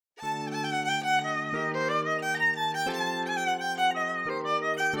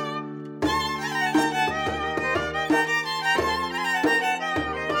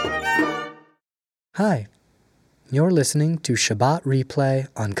Hi, you're listening to Shabbat Replay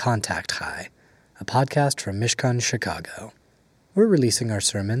on Contact Chai, a podcast from Mishkan Chicago. We're releasing our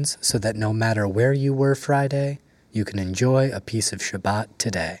sermons so that no matter where you were Friday, you can enjoy a piece of Shabbat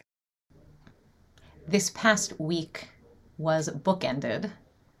today. This past week was bookended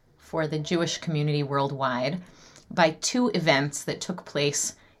for the Jewish community worldwide by two events that took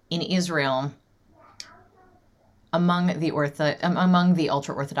place in Israel among the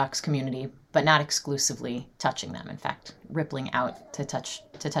ultra-Orthodox community, but not exclusively touching them. In fact, rippling out to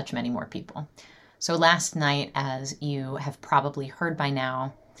touch many more people. So last night, as you have probably heard by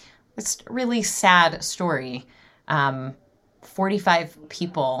now, it's a really sad story. 45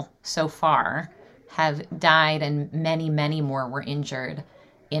 people so far have died and many, many more were injured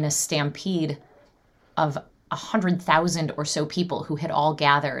in a stampede of 100,000 or so people who had all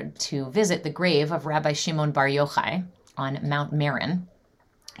gathered to visit the grave of Rabbi Shimon Bar Yochai on Mount Meron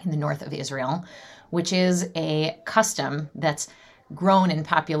in the north of Israel, which is a custom that's grown in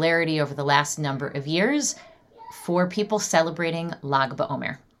popularity over the last number of years for people celebrating Lag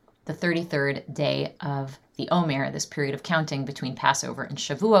BaOmer, the 33rd day of the Omer, this period of counting between Passover and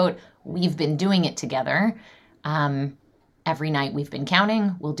Shavuot. We've been doing it together. Every night we've been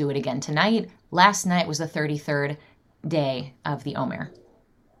counting. We'll do it again tonight. Last night was the 33rd day of the Omer.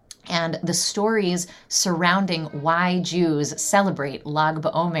 And the stories surrounding why Jews celebrate Lag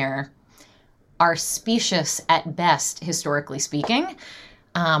BaOmer are specious at best, historically speaking.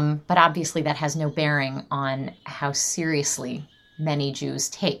 But obviously that has no bearing on how seriously many Jews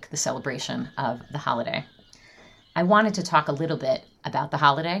take the celebration of the holiday. I wanted to talk a little bit about the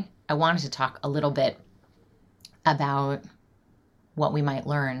holiday. I wanted to talk a little bit about what we might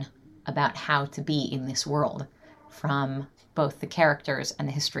learn about how to be in this world from both the characters and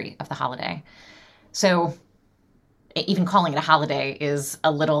the history of the holiday. So even calling it a holiday is a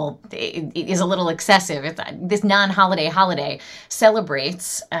little excessive. This non-holiday holiday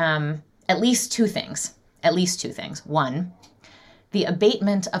celebrates at least two things. One, the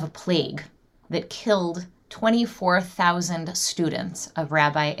abatement of a plague that killed 24,000 students of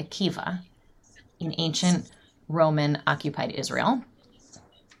Rabbi Akiva in ancient Roman-occupied Israel,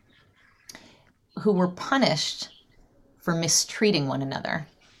 who were punished for mistreating one another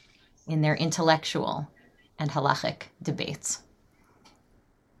in their intellectual and halachic debates.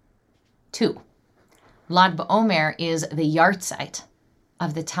 2, Lag BaOmer is the yahrzeit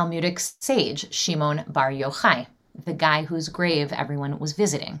of the Talmudic sage Shimon Bar Yochai, the guy whose grave everyone was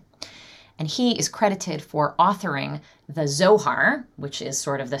visiting. And he is credited for authoring the Zohar, which is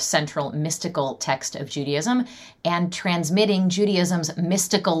sort of the central mystical text of Judaism, and transmitting Judaism's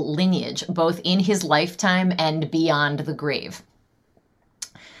mystical lineage, both in his lifetime and beyond the grave.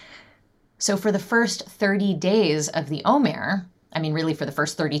 So for the first 30 days of the Omer, really for the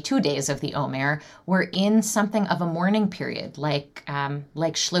first 32 days of the Omer, we're in something of a mourning period, like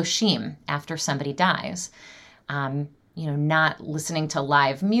Shloshim, after somebody dies. Not listening to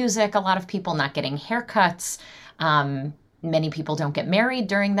live music, a lot of people not getting haircuts. Many people don't get married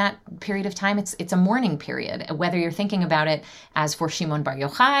during that period of time. It's a mourning period, whether you're thinking about it as for Shimon Bar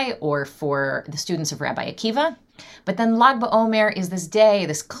Yochai or for the students of Rabbi Akiva. But then Lag BaOmer is this day,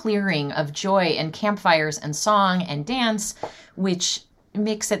 this clearing of joy and campfires and song and dance, which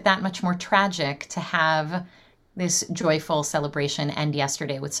makes it that much more tragic to have this joyful celebration end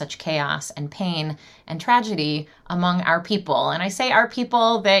yesterday with such chaos and pain and tragedy among our people. And I say our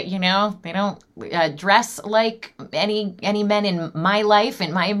people that, they don't dress like any men in my life,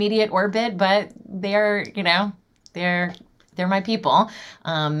 in my immediate orbit, but they're my people.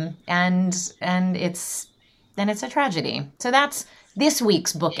 And it's a tragedy. So that's this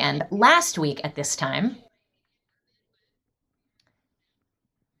week's bookend. Last week at this time,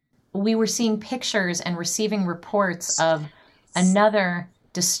 we were seeing pictures and receiving reports of another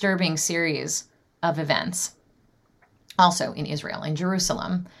disturbing series of events, also in Israel, in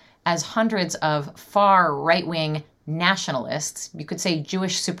Jerusalem, as hundreds of far right-wing nationalists, you could say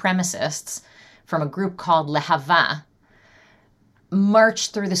Jewish supremacists, from a group called Lehava,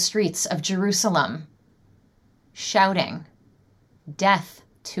 marched through the streets of Jerusalem, shouting, "Death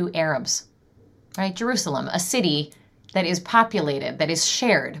to Arabs." Right? Jerusalem, a city that is populated, that is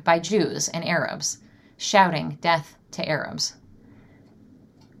shared by Jews and Arabs, shouting death to Arabs.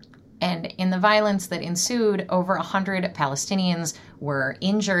 And in the violence that ensued, over 100 Palestinians were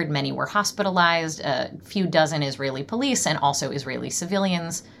injured, many were hospitalized, a few dozen Israeli police and also Israeli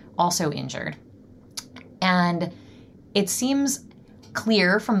civilians also injured. And it seems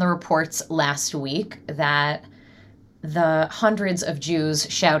clear from the reports last week that the hundreds of Jews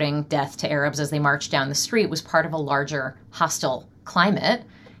shouting death to Arabs as they marched down the street was part of a larger hostile climate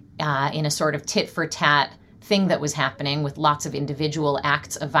in a sort of tit-for-tat thing that was happening, with lots of individual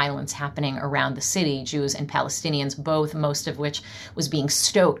acts of violence happening around the city, Jews and Palestinians both, most of which was being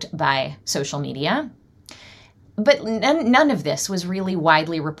stoked by social media. But none of this was really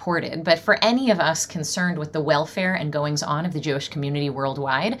widely reported. But for any of us concerned with the welfare and goings-on of the Jewish community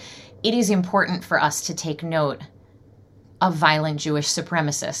worldwide, it is important for us to take note of violent Jewish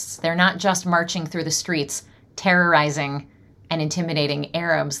supremacists. They're not just marching through the streets, terrorizing and intimidating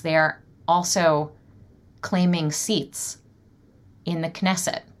Arabs. They are also claiming seats in the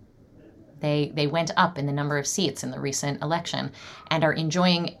Knesset. They went up in the number of seats in the recent election and are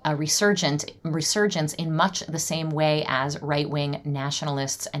enjoying a resurgence in much the same way as right-wing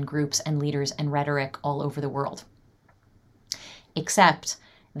nationalists and groups and leaders and rhetoric all over the world. Except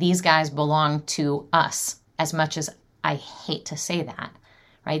these guys belong to us, as much as I hate to say that,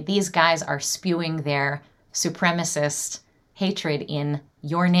 right? These guys are spewing their supremacist hatred in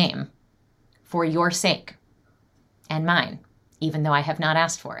your name, for your sake and mine, even though I have not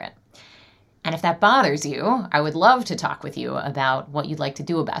asked for it. And if that bothers you, I would love to talk with you about what you'd like to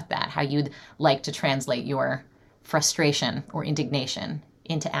do about that, how you'd like to translate your frustration or indignation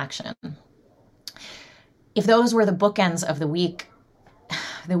into action. If those were the bookends of the week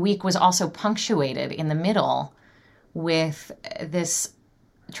was also punctuated in the middle with this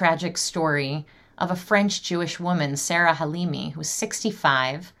tragic story of a French Jewish woman, Sarah Halimi, who's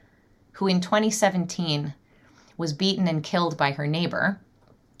 65, who in 2017 was beaten and killed by her neighbor,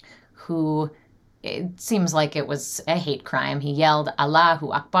 who, it seems like it was a hate crime. He yelled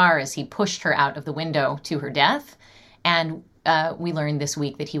Allahu Akbar as he pushed her out of the window to her death. And we learned this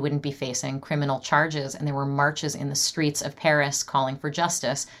week that he wouldn't be facing criminal charges, and there were marches in the streets of Paris calling for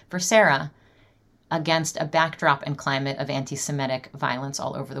justice for Sarah against a backdrop and climate of anti-Semitic violence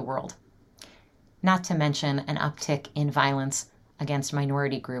all over the world. Not to mention an uptick in violence against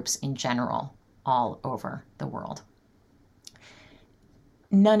minority groups in general all over the world.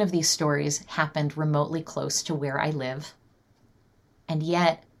 None of these stories happened remotely close to where I live. And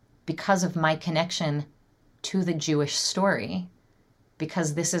yet, because of my connection to the Jewish story,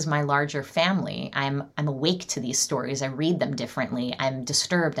 because this is my larger family, I'm awake to these stories. I read them differently. I'm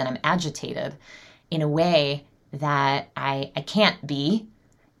disturbed and I'm agitated in a way that I can't be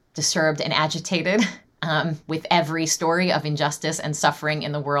disturbed and agitated with every story of injustice and suffering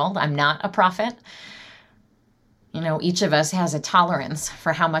in the world. I'm not a prophet. You know, each of us has a tolerance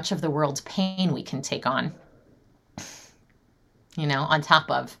for how much of the world's pain we can take on, you know, on top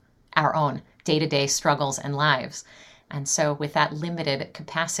of our own day-to-day struggles and lives. And so with that limited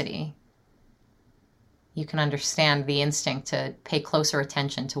capacity, you can understand the instinct to pay closer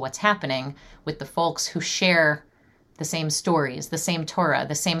attention to what's happening with the folks who share the same stories, the same Torah,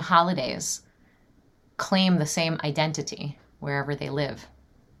 the same holidays, claim the same identity wherever they live.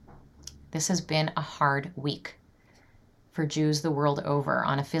 This has been a hard week for Jews the world over,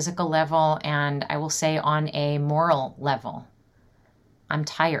 on a physical level, and I will say on a moral level. I'm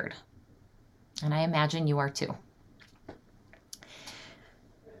tired, and I imagine you are too.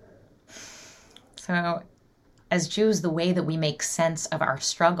 So, as Jews, the way that we make sense of our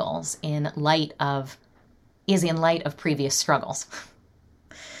struggles is in light of previous struggles.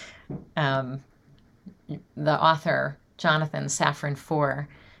 The author, Jonathan Safran Foer,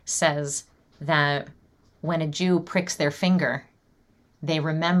 says that when a Jew pricks their finger, they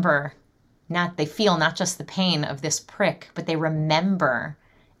feel not just the pain of this prick, but they remember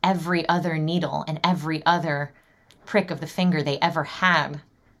every other needle and every other prick of the finger they ever had.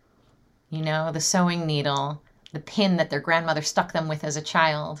 You know, the sewing needle, the pin that their grandmother stuck them with as a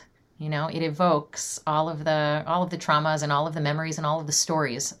child. You know, it evokes all of the traumas and all of the memories and all of the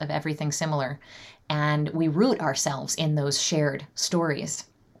stories of everything similar. And we root ourselves in those shared stories.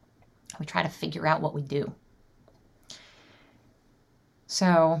 We try to figure out what we do.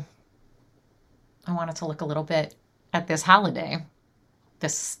 So I wanted to look a little bit at this holiday,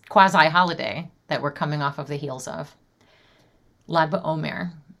 this quasi-holiday that we're coming off of the heels of, Lag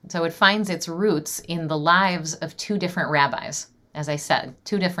BaOmer. So it finds its roots in the lives of two different rabbis, as I said,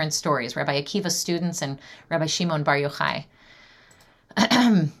 two different stories, Rabbi Akiva's students and Rabbi Shimon Bar Yochai.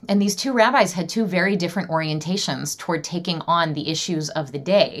 And these two rabbis had two very different orientations toward taking on the issues of the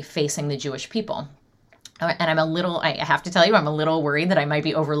day facing the Jewish people. And I have to tell you, I'm a little worried that I might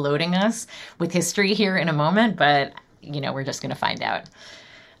be overloading us with history here in a moment, but, you know, we're just going to find out.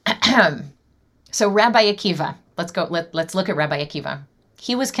 So Rabbi Akiva, let's look at Rabbi Akiva.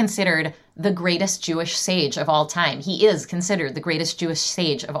 He was considered the greatest Jewish sage of all time. He is considered the greatest Jewish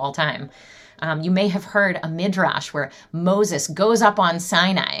sage of all time. You may have heard a midrash where Moses goes up on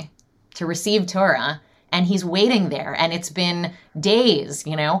Sinai to receive Torah, And he's waiting there, and it's been days,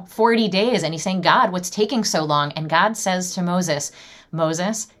 40 days. And he's saying, God, what's taking so long? And God says to Moses,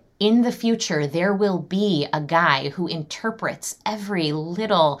 Moses, in the future, there will be a guy who interprets every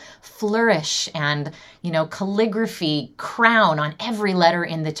little flourish and, calligraphy crown on every letter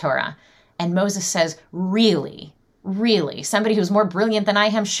in the Torah. And Moses says, really? Really? Somebody who's more brilliant than I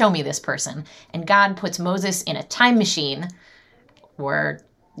am? Show me this person. And God puts Moses in a time machine or,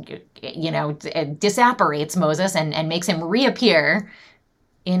 disapparates Moses and makes him reappear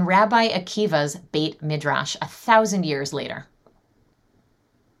in Rabbi Akiva's Beit Midrash 1,000 years later.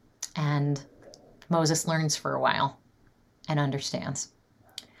 And Moses learns for a while and understands.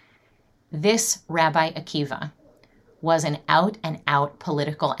 This Rabbi Akiva was an out-and-out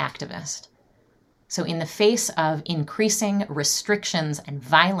political activist. So in the face of increasing restrictions and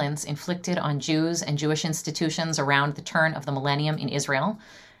violence inflicted on Jews and Jewish institutions around the turn of the millennium in Israel,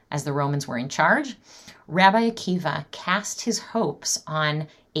 as the Romans were in charge, Rabbi Akiva cast his hopes on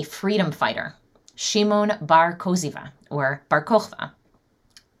a freedom fighter, Shimon bar Koziva, or Bar Kokhba,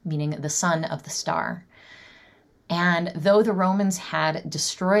 meaning the son of the star. And though the Romans had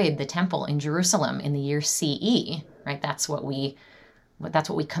destroyed the temple in Jerusalem in the year CE, right, that's what we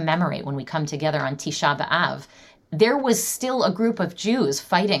commemorate when we come together on Tisha B'Av, there was still a group of Jews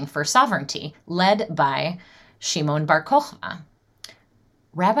fighting for sovereignty, led by Shimon bar Kokhba.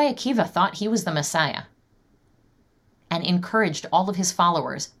 Rabbi Akiva thought he was the Messiah and encouraged all of his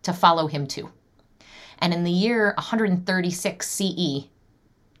followers to follow him too. And in the year 136 CE,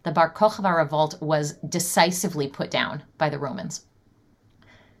 the Bar Kokhba revolt was decisively put down by the Romans.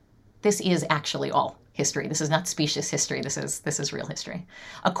 This is actually all history. This is not specious history. This is real history.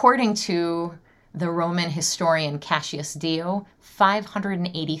 According to the Roman historian Cassius Dio,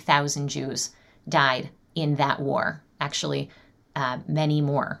 580,000 Jews died in that war. Actually, many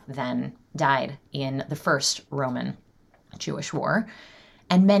more than died in the first Roman Jewish war.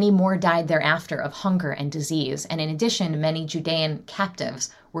 And many more died thereafter of hunger and disease. And in addition, many Judean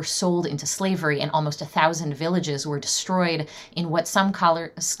captives were sold into slavery, and almost 1,000 villages were destroyed in what some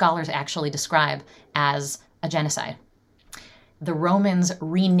scholars actually describe as a genocide. The Romans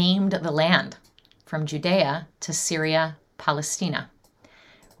renamed the land from Judea to Syria, Palestina.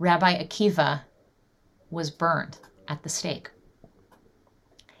 Rabbi Akiva was burned at the stake.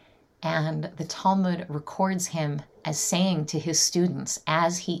 And the Talmud records him as saying to his students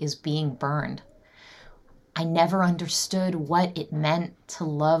as he is being burned, I never understood what it meant to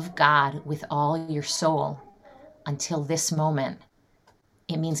love God with all your soul until this moment.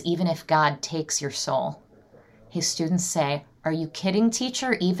 It means even if God takes your soul. His students say, are you kidding,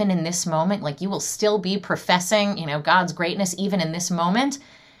 teacher? Even in this moment, like you will still be professing, God's greatness even in this moment?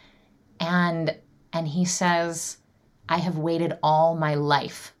 And he says, I have waited all my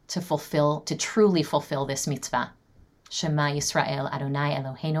life to truly fulfill this mitzvah. Shema Yisrael, Adonai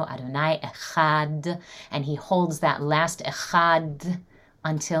Eloheinu, Adonai Echad. And he holds that last Echad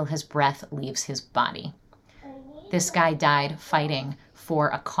until his breath leaves his body. This guy died fighting for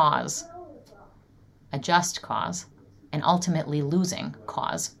a cause, a just cause, an ultimately losing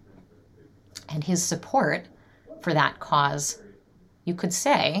cause. And his support for that cause, you could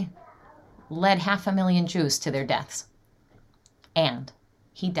say, led 500,000 Jews to their deaths. And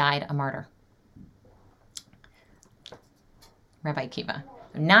he died a martyr. Rabbi Akiva.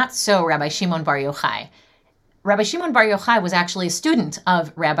 Not so Rabbi Shimon bar Yochai. Rabbi Shimon bar Yochai was actually a student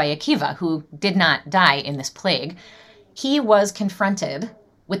of Rabbi Akiva, who did not die in this plague. He was confronted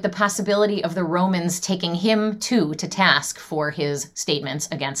with the possibility of the Romans taking him too to task for his statements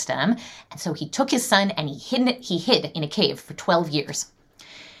against them. And so he took his son and he hid in a cave for 12 years.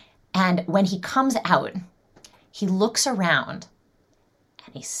 And when he comes out, he looks around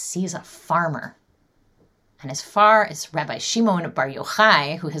and he sees a farmer. And as far as Rabbi Shimon bar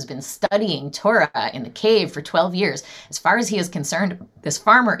Yochai, who has been studying Torah in the cave for 12 years, as far as he is concerned, this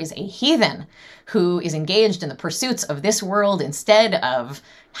farmer is a heathen who is engaged in the pursuits of this world instead of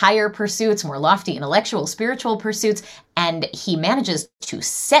higher pursuits, more lofty intellectual, spiritual pursuits. And he manages to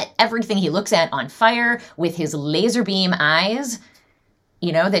set everything he looks at on fire with his laser beam eyes,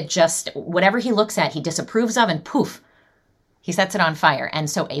 that just whatever he looks at, he disapproves of, and poof, he sets it on fire. And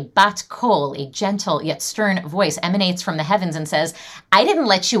so a bat kol, a gentle yet stern voice, emanates from the heavens and says, I didn't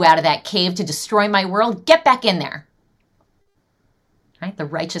let you out of that cave to destroy my world. Get back in there. Right? The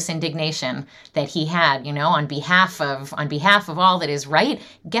righteous indignation that he had, on behalf of all that is right,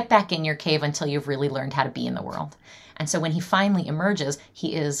 get back in your cave until you've really learned how to be in the world. And so when he finally emerges,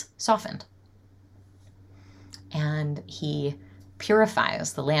 he is softened. And he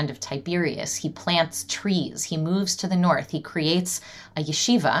purifies the land of Tiberias. He plants trees. He moves to the north. He creates a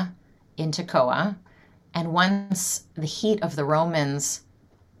yeshiva in Tekoa. And once the heat of the Romans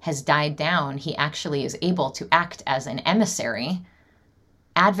has died down, he actually is able to act as an emissary,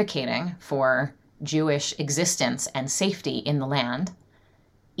 advocating for Jewish existence and safety in the land,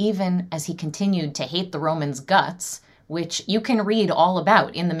 even as he continued to hate the Romans' guts, which you can read all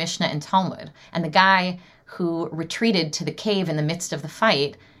about in the Mishnah and Talmud. And the guy who retreated to the cave in the midst of the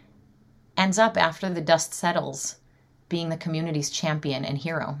fight ends up, after the dust settles, being the community's champion and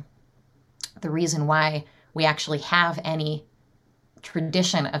hero. The reason why we actually have any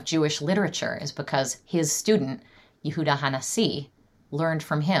tradition of Jewish literature is because his student, Yehuda HaNasi, learned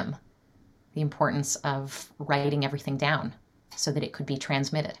from him the importance of writing everything down so that it could be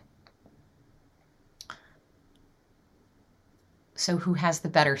transmitted. So who has the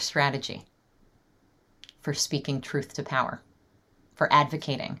better strategy for speaking truth to power, for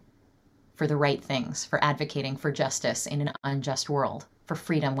advocating for the right things, for advocating for justice in an unjust world, for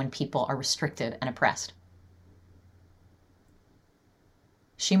freedom when people are restricted and oppressed?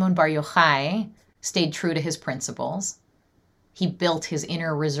 Shimon Bar Yochai stayed true to his principles. He built his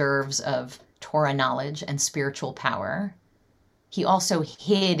inner reserves of Torah knowledge and spiritual power. He also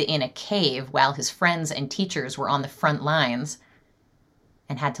hid in a cave while his friends and teachers were on the front lines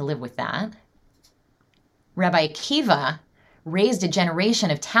and had to live with that. Rabbi Akiva raised a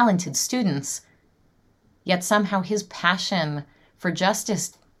generation of talented students, yet somehow his passion for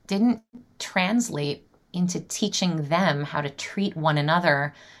justice didn't translate into teaching them how to treat one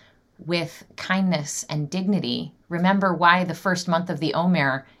another with kindness and dignity. Remember why the first month of the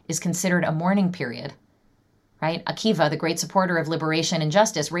Omer is considered a mourning period, right? Akiva, the great supporter of liberation and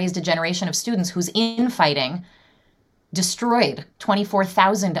justice, raised a generation of students whose infighting destroyed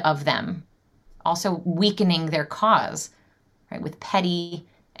 24,000 of them, also weakening their cause, right, with petty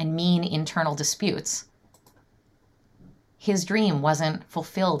and mean internal disputes. His dream wasn't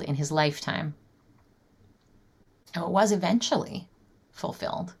fulfilled in his lifetime. It was eventually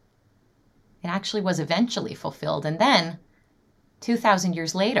fulfilled. It actually was eventually fulfilled. And then, 2,000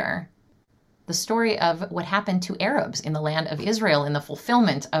 years later, the story of what happened to Arabs in the land of Israel in the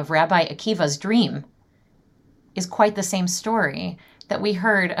fulfillment of Rabbi Akiva's dream is quite the same story that we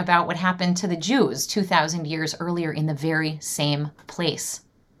heard about what happened to the Jews 2,000 years earlier in the very same place.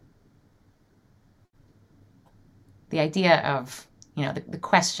 The idea of, the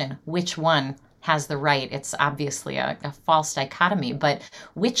question, which one has the right? It's obviously a false dichotomy, but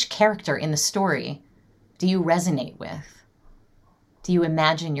which character in the story do you resonate with? Do you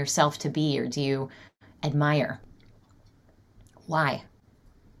imagine yourself to be, or do you admire? Why?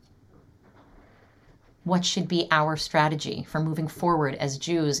 What should be our strategy for moving forward as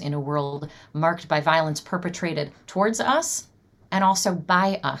Jews in a world marked by violence perpetrated towards us and also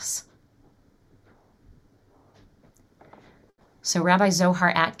by us? So Rabbi Zohar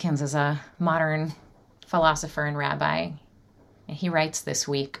Atkins is a modern philosopher and rabbi. And he writes this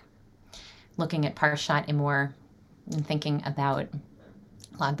week, looking at Parshat Emor and thinking about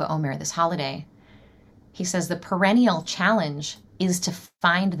Lag BaOmer, this holiday. He says the perennial challenge is to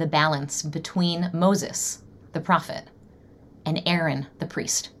find the balance between Moses, the prophet, and Aaron, the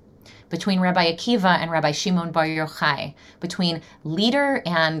priest, between Rabbi Akiva and Rabbi Shimon Bar Yochai, between leader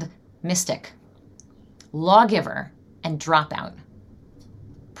and mystic, lawgiver and dropout,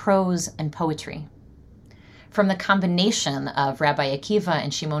 prose and poetry. From the combination of Rabbi Akiva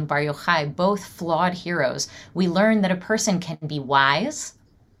and Shimon Bar Yochai, both flawed heroes, we learn that a person can be wise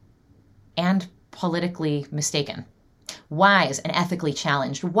and politically mistaken, wise and ethically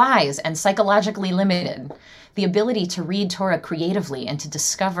challenged, wise and psychologically limited. The ability to read Torah creatively and to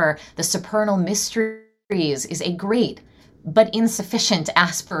discover the supernal mysteries is a great but insufficient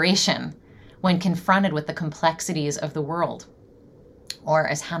aspiration when confronted with the complexities of the world. Or,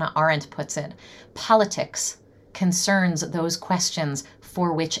 as Hannah Arendt puts it, politics concerns those questions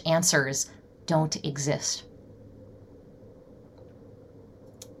for which answers don't exist.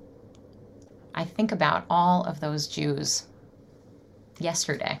 I think about all of those Jews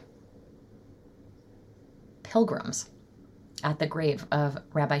yesterday, pilgrims at the grave of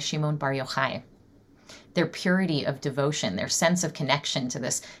Rabbi Shimon Bar Yochai. Their purity of devotion, their sense of connection to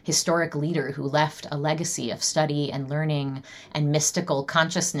this historic leader who left a legacy of study and learning and mystical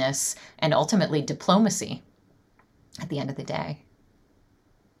consciousness and ultimately diplomacy at the end of the day.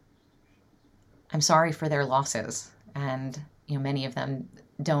 I'm sorry for their losses, and many of them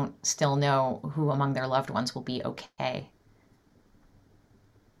don't still know who among their loved ones will be okay.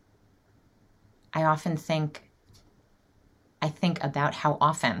 I think about how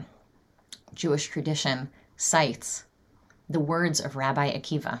often Jewish tradition cites the words of Rabbi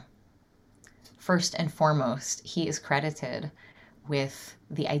Akiva. First and foremost, he is credited with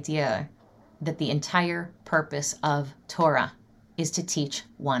the idea that the entire purpose of Torah is to teach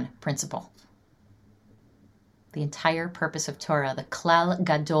one principle. The entire purpose of Torah, the klal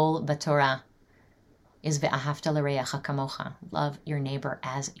gadol b'Torah, is ve'ahavta l'reacha kamocha. Love your neighbor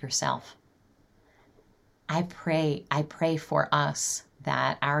as yourself. I pray for us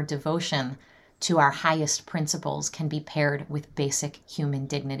that our devotion to our highest principles can be paired with basic human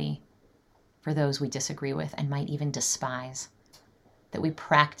dignity for those we disagree with and might even despise. That we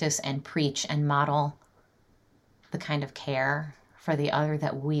practice and preach and model the kind of care for the other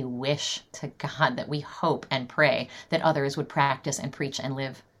that we wish to God, that we hope and pray that others would practice and preach and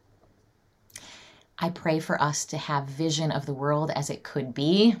live. I pray for us to have vision of the world as it could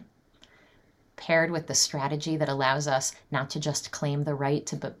be, paired with the strategy that allows us not to just claim the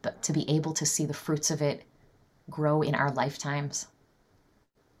right, but to be able to see the fruits of it grow in our lifetimes.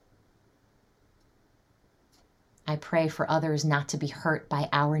 I pray for others not to be hurt by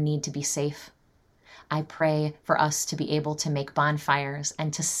our need to be safe. I pray for us to be able to make bonfires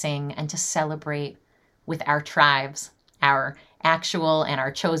and to sing and to celebrate with our tribes, our actual and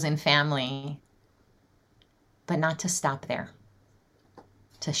our chosen family, but not to stop there,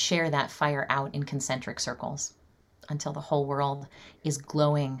 to share that fire out in concentric circles until the whole world is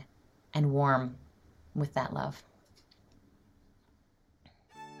glowing and warm with that love.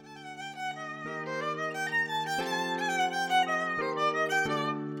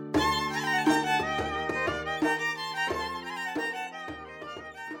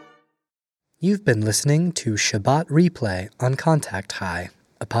 You've been listening to Shabbat Replay on Contact High,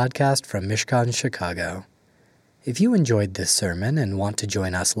 a podcast from Mishkan Chicago. If you enjoyed this sermon and want to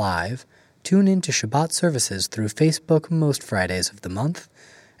join us live, tune in to Shabbat services through Facebook most Fridays of the month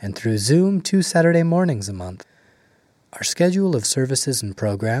and through Zoom 2 Saturday mornings a month. Our schedule of services and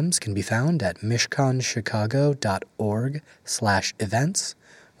programs can be found at mishkanchicago.org/events,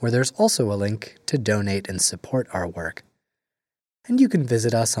 where there's also a link to donate and support our work. And you can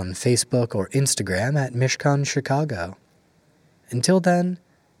visit us on Facebook or Instagram at Mishkan Chicago. Until then,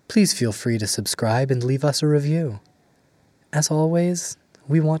 please feel free to subscribe and leave us a review. As always,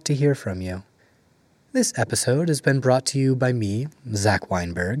 we want to hear from you. This episode has been brought to you by me, Zach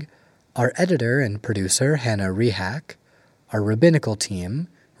Weinberg, our editor and producer, Hannah Rehak, our rabbinical team,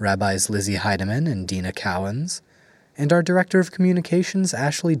 Rabbis Lizzie Heidemann and Dina Cowens, and our director of communications,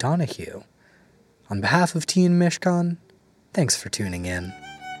 Ashley Donahue. On behalf of Team Mishkan, thanks for tuning in.